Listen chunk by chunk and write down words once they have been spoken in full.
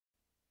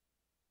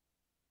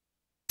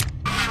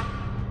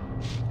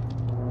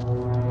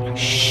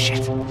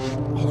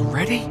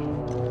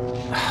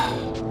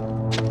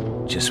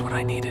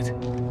I needed.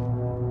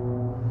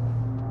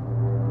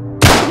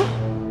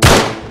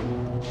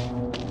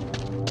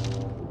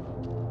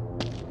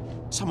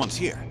 Someone's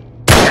here.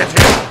 Get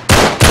him!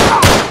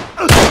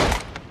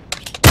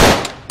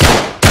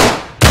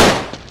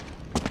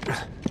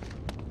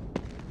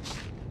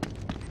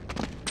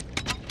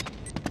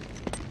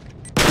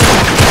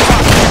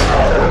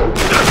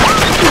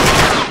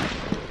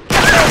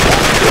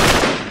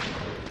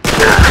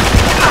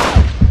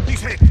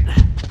 He's hit.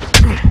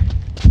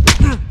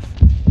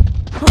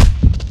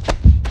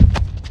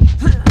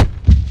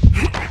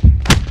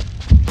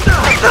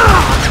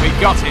 We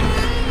got him.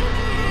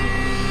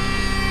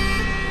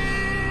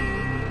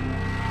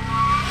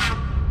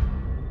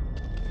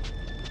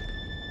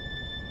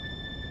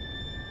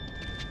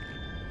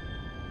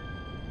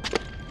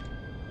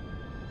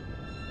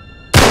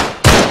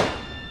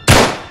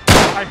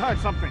 I heard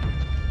something.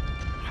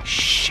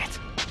 Shit.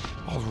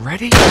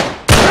 Already?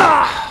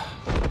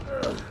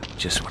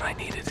 Just what I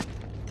needed.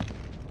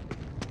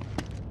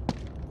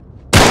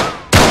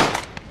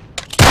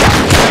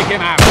 Take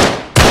him out.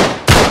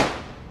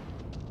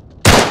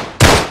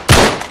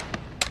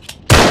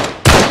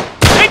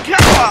 Take him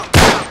out!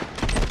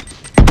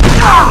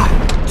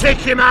 Take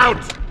him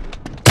out!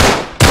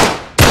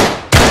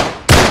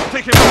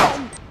 Take him out!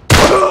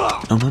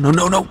 No, no, no,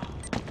 no, no.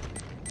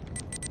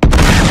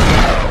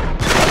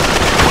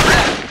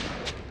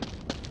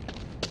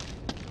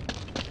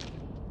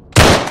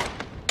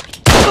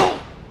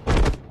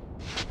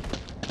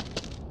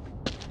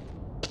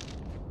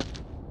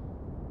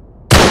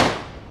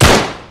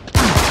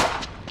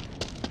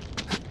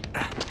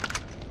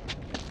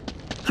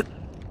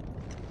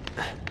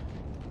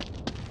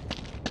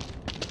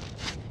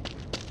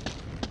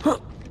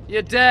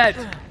 You're dead.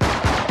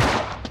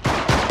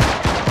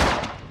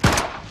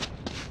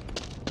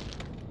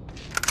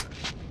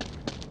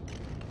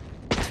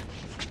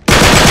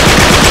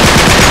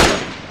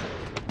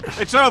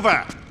 It's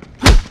over!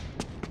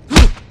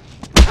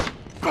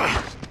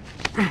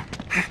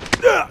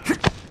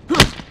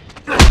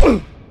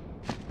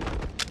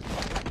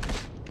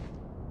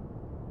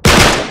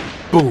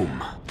 Boom.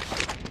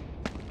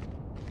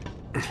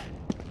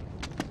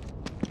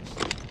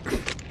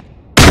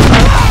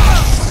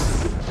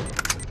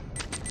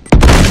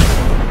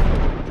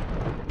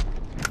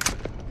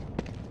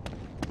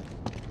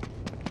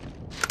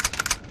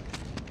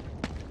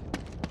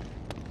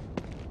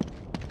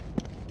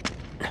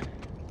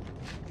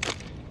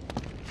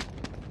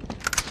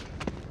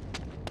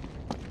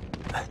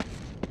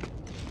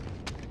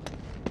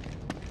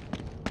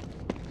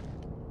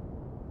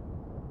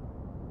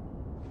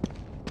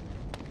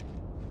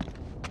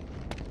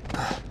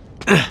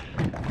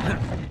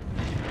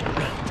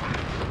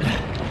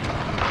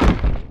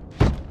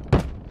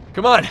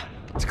 Come on,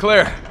 it's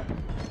clear.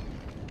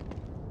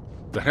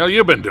 The hell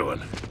you been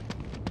doing?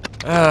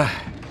 The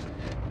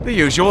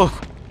usual.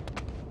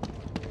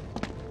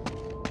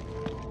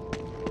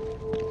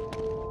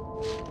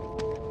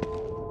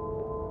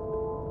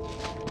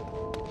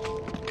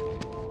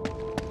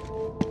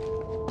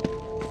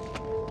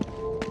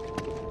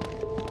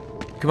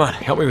 Come on,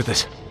 help me with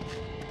this.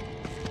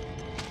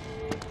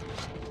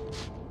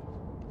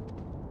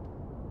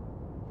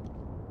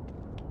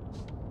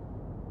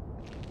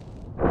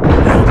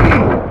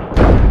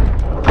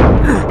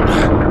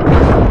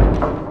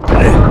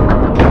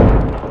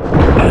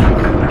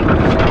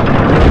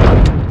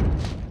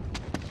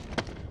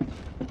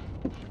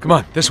 Come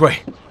on, this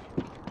way.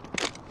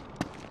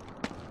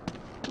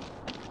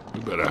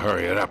 You better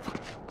hurry it up.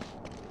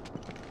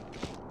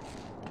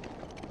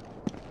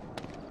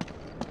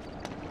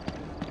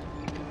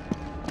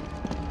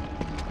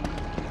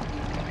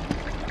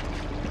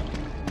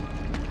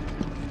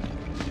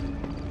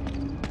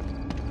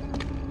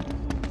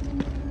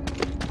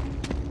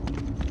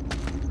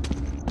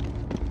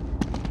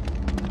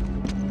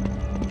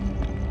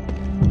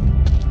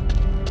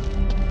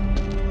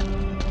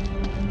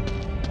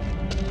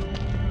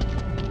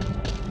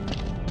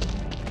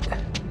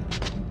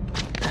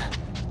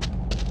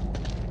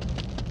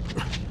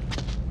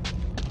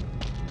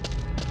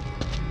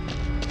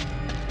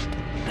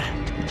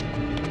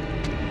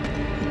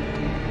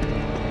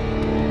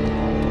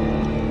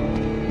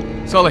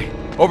 Sully,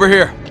 over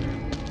here.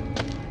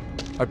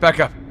 Right, back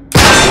up.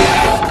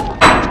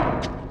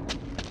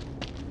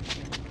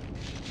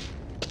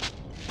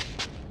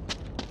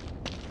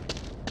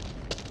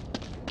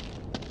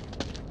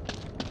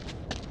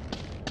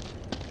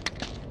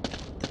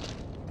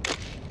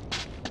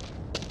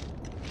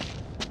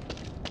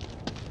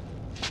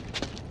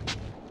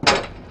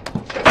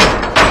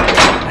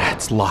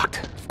 It's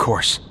locked, of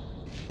course.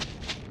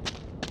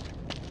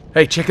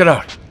 Hey, check it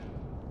out.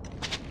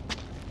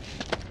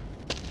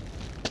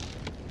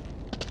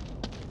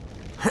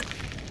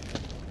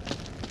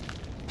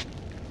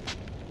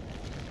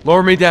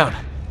 Lower me down.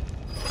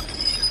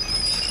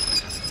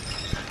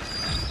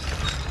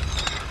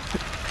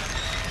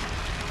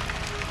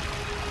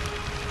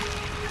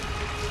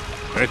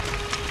 Right.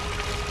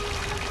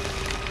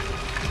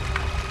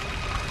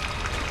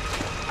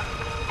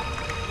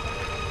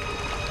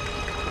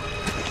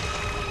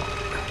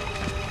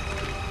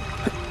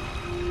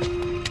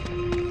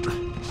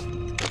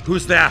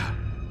 Who's there?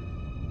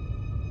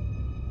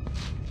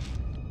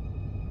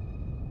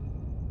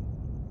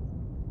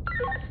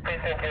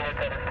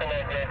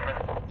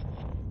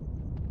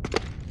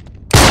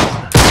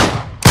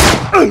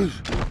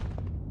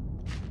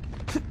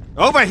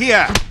 Over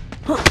here!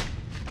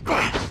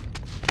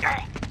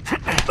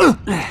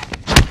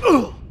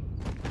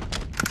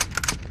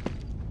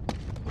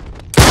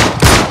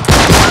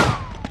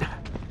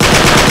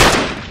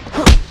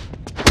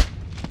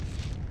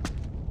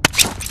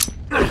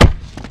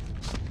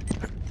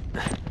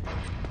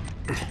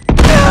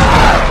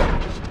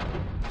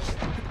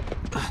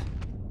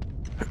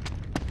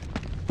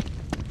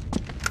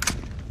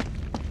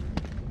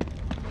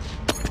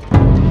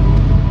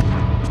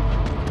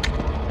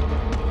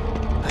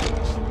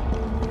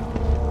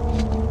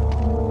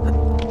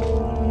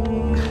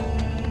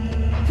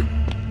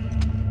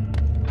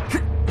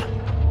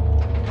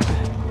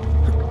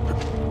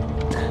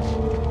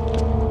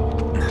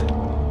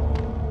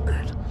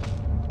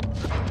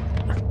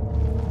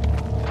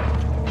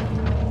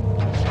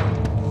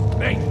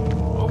 Hey,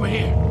 over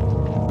here.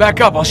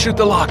 Back up, I'll shoot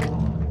the lock.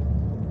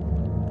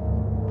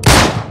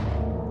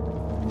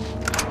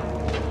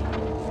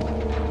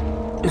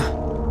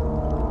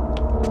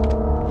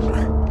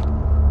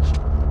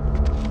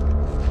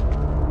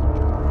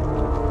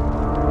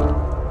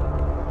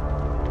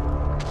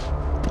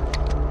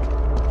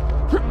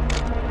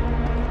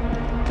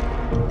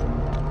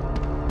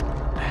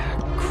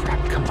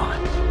 Crap, come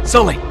on.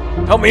 Sully,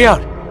 help me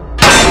out.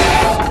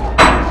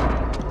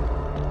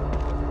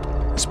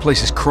 This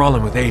place is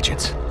crawling with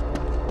agents.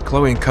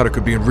 Chloe and Cutter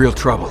could be in real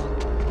trouble.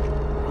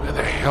 Where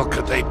the hell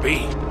could they be?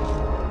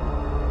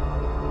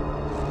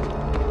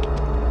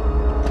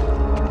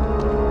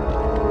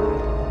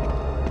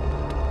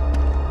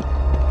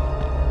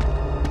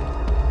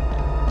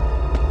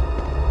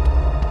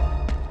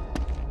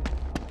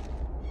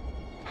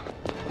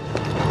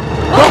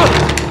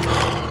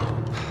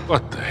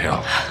 What the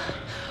hell?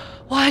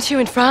 Why aren't you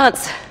in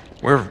France?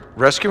 We're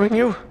rescuing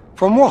you?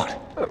 From what?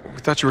 We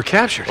thought you were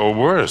captured. Or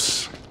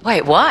worse.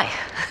 Wait, why?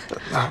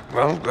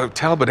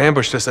 Talbot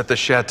ambushed us at the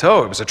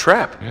chateau. It was a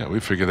trap. Yeah,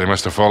 we figured they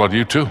must have followed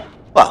you too.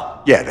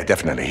 Well, yeah, they're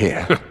definitely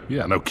here.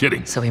 Yeah, no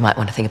kidding. So we might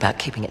want to think about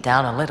keeping it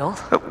down a little.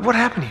 What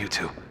happened to you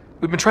two?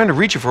 We've been trying to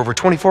reach you for over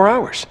 24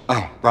 hours.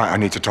 Oh, right, I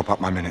need to top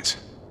up my minutes.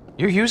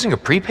 You're using a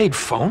prepaid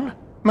phone?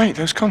 Mate,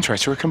 those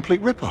contracts are a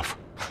complete rip-off.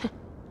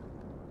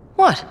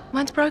 What?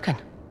 Mine's broken.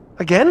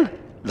 Again?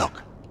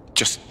 Look,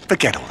 just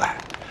forget all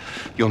that.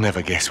 You'll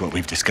never guess what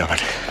we've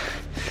discovered.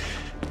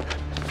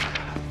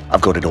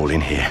 I've got it all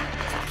in here.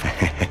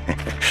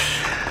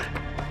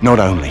 Not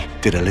only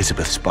did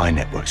Elizabeth's spy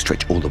network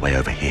stretch all the way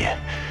over here,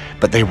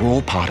 but they were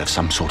all part of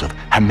some sort of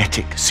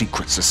hermetic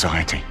secret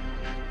society.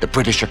 The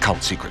British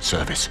Occult Secret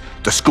Service,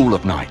 the School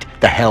of Night,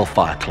 the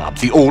Hellfire Club,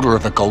 the Order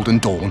of the Golden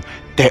Dawn,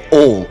 they're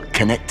all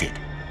connected.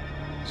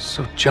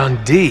 So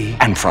John Dee...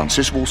 And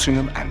Francis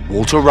Walsingham and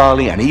Walter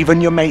Raleigh and even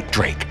your mate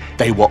Drake,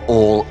 they were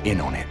all in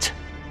on it.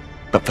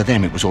 But for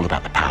them, it was all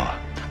about the power.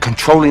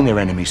 Controlling their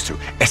enemies through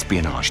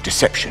espionage,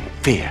 deception,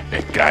 fear.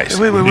 Hey, guys.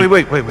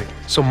 Wait.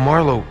 So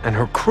Marlowe and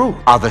her crew...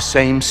 Are the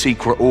same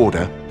secret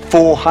order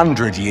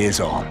 400 years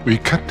on. We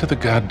cut to the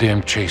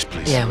goddamn chase,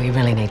 please. Yeah, we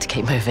really need to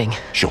keep moving.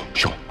 Sure.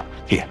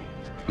 Here,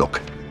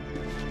 look.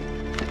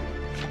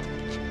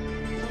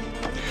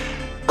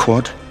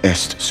 Quod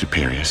est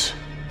superius.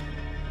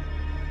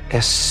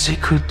 Est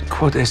sicut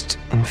quod est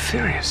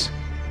inferius.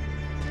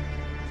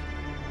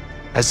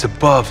 As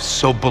above,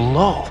 so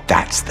below.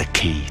 That's the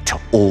key to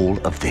all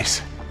of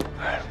this.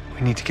 We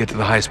need to get to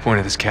the highest point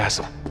of this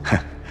castle.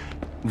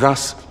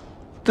 Thus,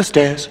 the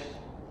stairs.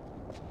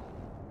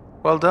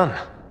 Well done.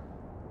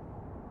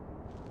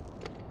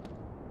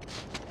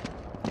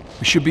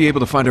 We should be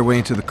able to find our way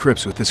into the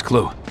crypts with this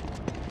clue.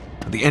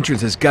 The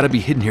entrance has got to be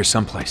hidden here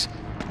someplace.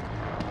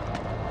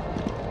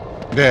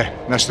 There,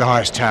 that's the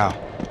highest tower.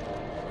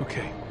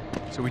 Okay,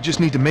 so we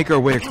just need to make our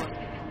way...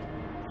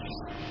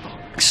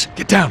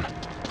 Get down!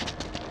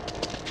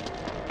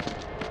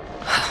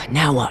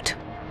 Now what?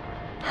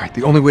 All right,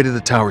 the only way to the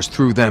tower is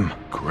through them.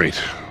 Great.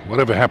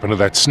 Whatever happened to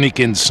that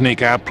sneak-in,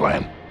 sneak-out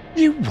plan?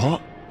 You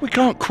what? We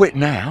can't quit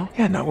now.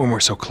 Yeah, not when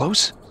we're so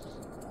close.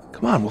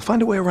 Come on, we'll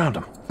find a way around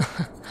them.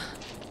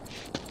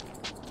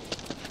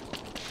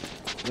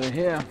 They're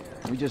here.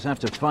 We just have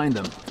to find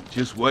them.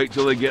 Just wait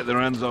till they get their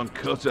hands on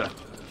Cutter.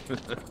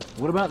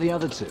 What about the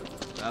other two?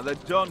 Now they're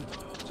done.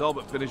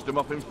 Talbot finished them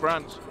off in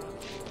France.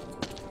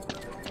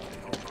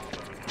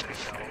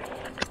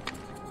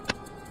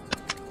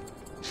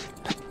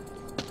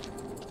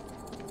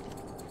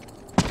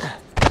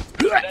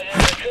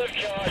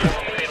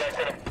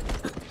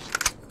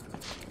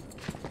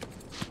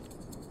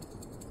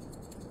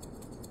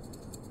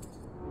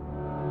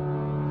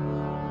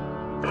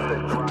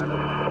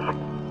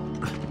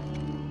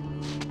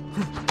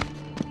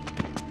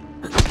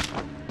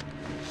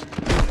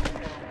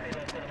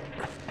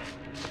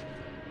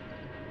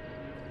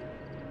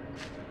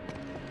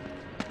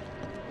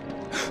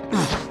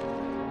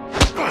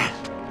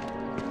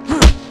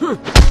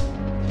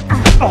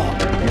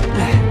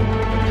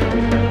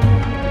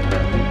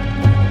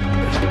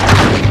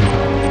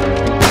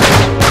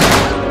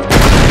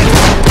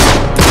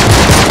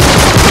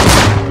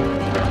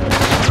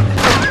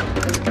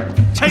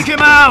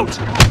 out!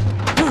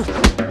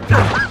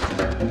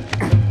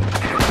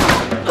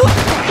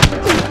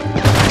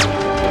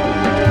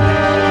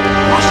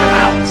 Wash him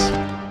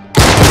out!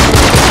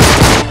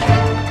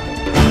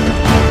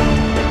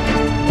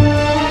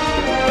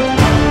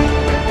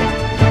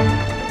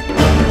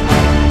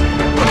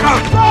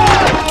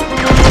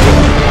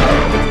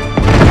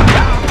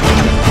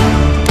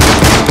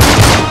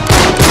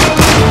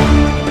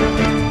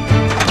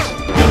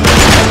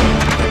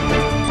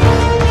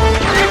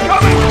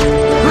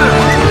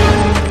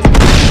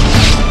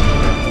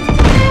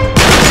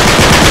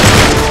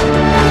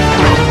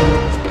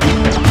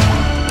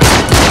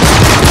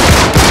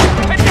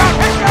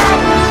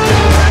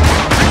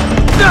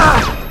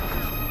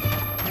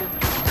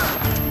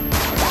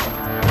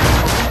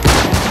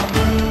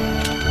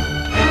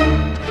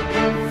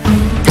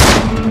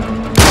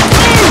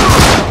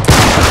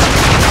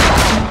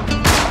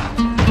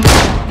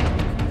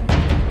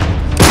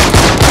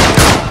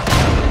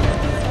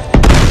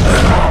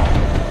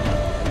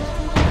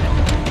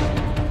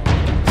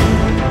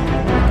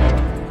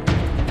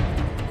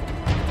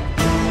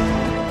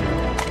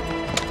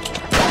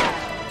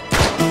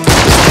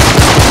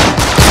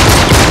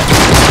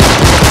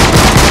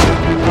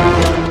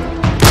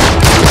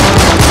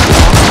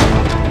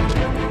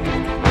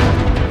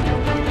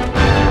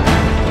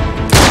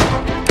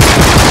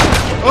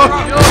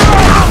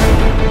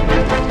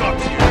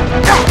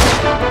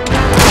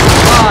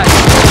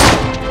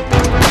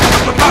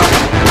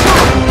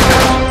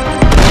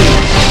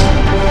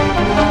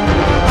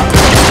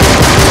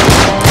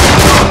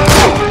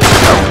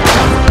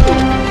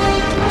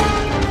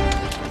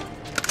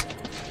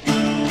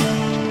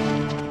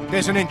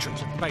 There's an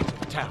entrance at the base of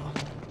the tower.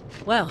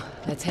 Well,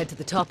 let's head to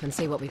the top and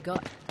see what we've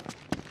got.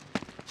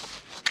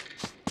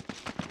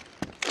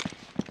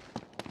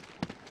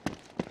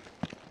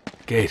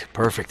 Gate,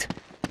 perfect.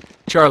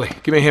 Charlie,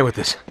 give me a hand with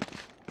this.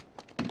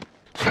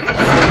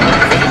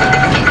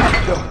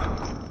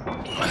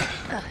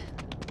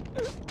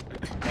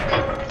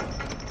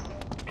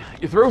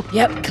 You through?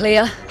 Yep,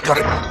 clear. Got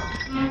it.